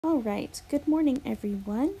Alright, good morning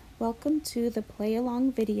everyone. Welcome to the play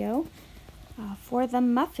along video for the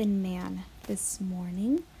Muffin Man this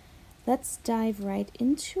morning. Let's dive right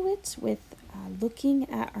into it with looking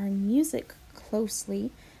at our music closely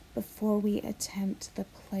before we attempt the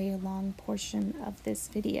play along portion of this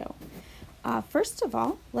video. First of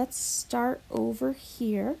all, let's start over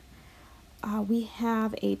here. We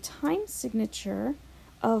have a time signature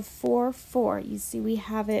of 4/4. You see we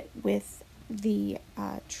have it with the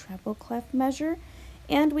treble clef measure,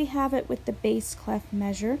 and we have it with the bass clef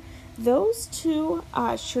measure. Those two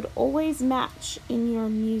should always match in your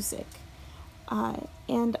music.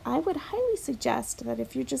 And I would highly suggest that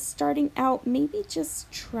if you're just starting out, maybe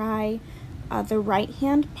just try the right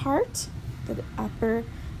hand part, the upper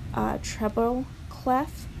treble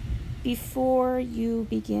clef, before you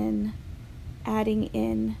begin adding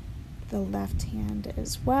in the left hand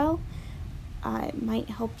as well. It might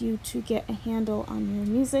help you to get a handle on your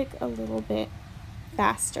music a little bit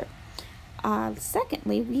faster.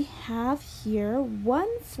 Secondly, we have here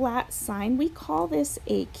one flat sign. We call this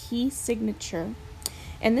a key signature.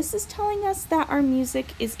 And this is telling us that our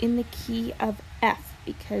music is in the key of F,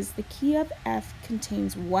 because the key of F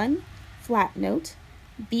contains one flat note,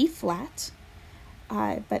 B flat.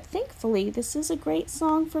 But thankfully, this is a great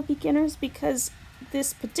song for beginners because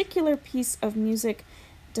this particular piece of music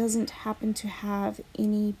doesn't happen to have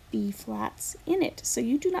any B flats in it. So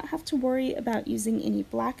you do not have to worry about using any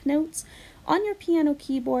black notes on your piano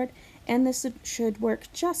keyboard, and this should work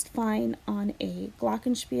just fine on a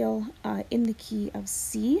glockenspiel in the key of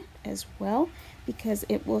C as well, because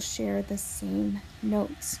it will share the same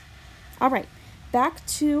notes. All right, back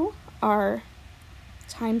to our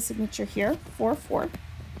time signature here, 4/4.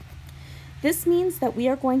 This means that we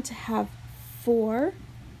are going to have 4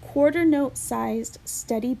 quarter note sized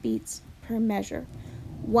steady beats per measure.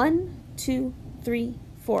 1, 2, 3,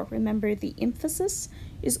 4. Remember, the emphasis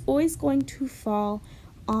is always going to fall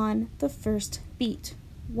on the first beat.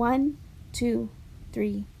 1, 2,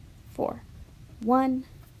 3, 4. 1,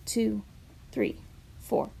 2, 3,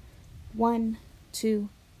 4. 1, 2,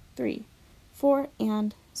 3, 4,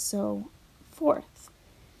 and so forth.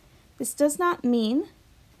 This does not mean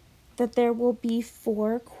that there will be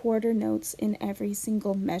 4 quarter notes in every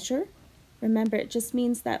single measure. Remember, it just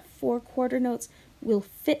means that 4 quarter notes will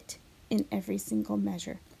fit in every single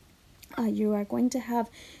measure. You are going to have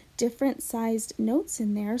different sized notes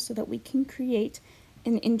in there so that we can create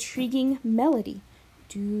an intriguing melody.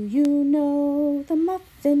 Do you know the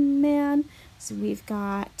Muffin Man? So we've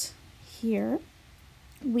got here,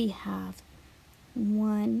 we have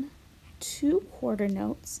 1, 2 quarter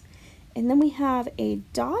notes, and then we have a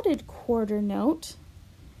dotted quarter note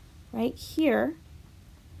right here,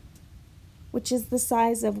 which is the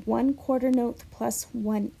size of 1 quarter note plus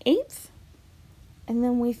 1/8. And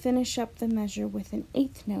then we finish up the measure with an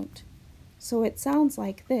 1/8 note. So it sounds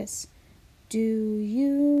like this. Do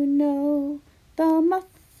you know the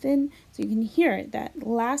muffin? So you can hear that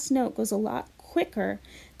last note goes a lot quicker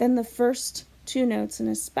than the first 2 notes, and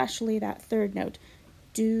especially that third note.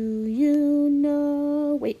 Do you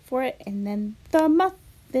know, wait for it, and then the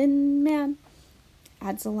Muffin Man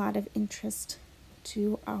adds a lot of interest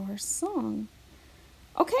to our song.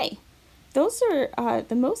 Okay, those are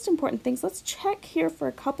the most important things. Let's check here for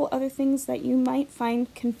a couple other things that you might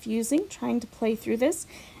find confusing trying to play through this.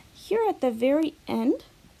 Here at the very end,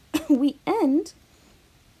 we end,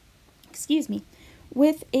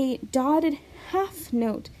 with a dotted half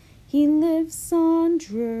note. He lives on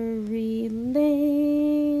Drury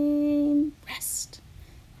Lane. Rest.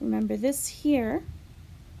 Remember, this here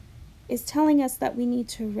is telling us that we need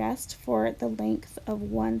to rest for the length of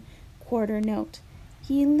 1 quarter note.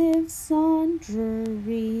 He lives on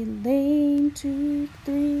Drury Lane, 2,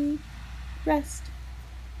 3, rest.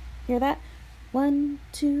 Hear that? 1,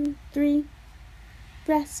 2, 3,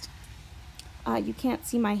 rest. You can't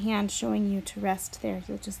see my hand showing you to rest there.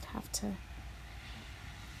 You'll just have to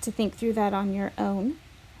think through that on your own,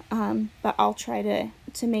 but I'll try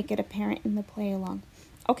to make it apparent in the play along.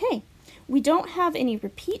 Okay, we don't have any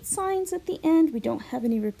repeat signs at the end. We don't have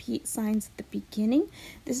any repeat signs at the beginning.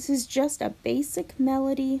 This is just a basic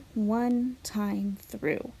melody one time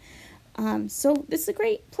through. So this is a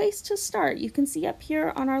great place to start. You can see up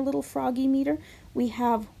here on our little froggy meter, we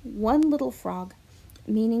have 1 little frog,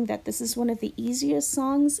 meaning that this is one of the easiest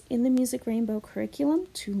songs in the Music Rainbow curriculum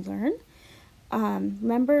to learn.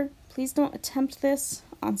 Remember, please don't attempt this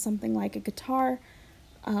on something like a guitar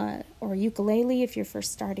or ukulele if you're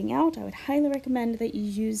first starting out. I would highly recommend that you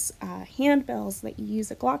use handbells, that you use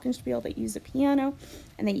a glockenspiel, that you use a piano,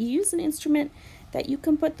 and that you use an instrument that you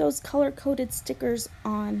can put those color-coded stickers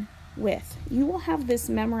on with. You will have this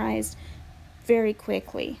memorized very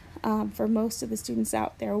quickly for most of the students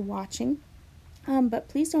out there watching. But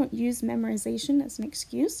please don't use memorization as an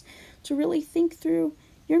excuse to really think through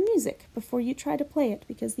your music before you try to play it,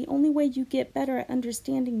 because the only way you get better at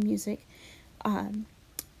understanding music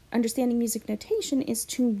notation is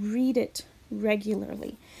to read it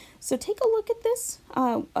regularly. So take a look at this.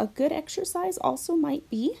 A good exercise also might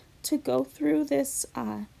be to go through this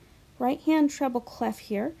right hand treble clef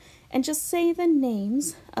here and just say the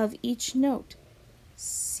names of each note.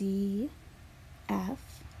 C,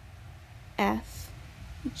 F, F,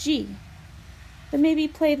 G. Then maybe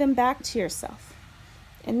play them back to yourself.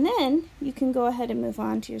 And then you can go ahead and move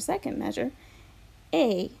on to your second measure,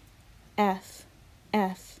 A, F,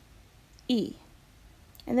 F, E.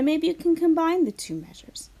 And then maybe you can combine the two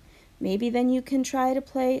measures. Maybe then you can try to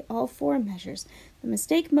play all four measures. The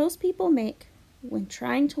mistake most people make when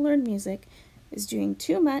trying to learn music is doing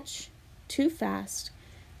too much, too fast,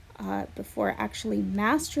 before actually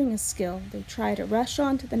mastering a skill. They try to rush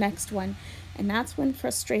on to the next one, and that's when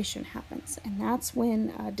frustration happens, and that's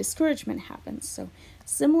when discouragement happens. So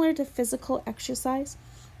similar to physical exercise,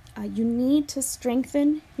 you need to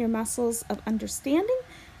strengthen your muscles of understanding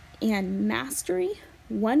and mastery,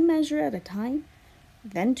 one measure at a time,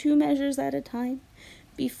 then two measures at a time,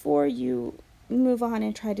 before you move on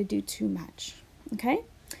and try to do too much. Okay?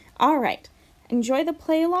 All right. Enjoy the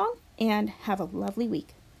play along and have a lovely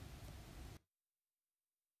week.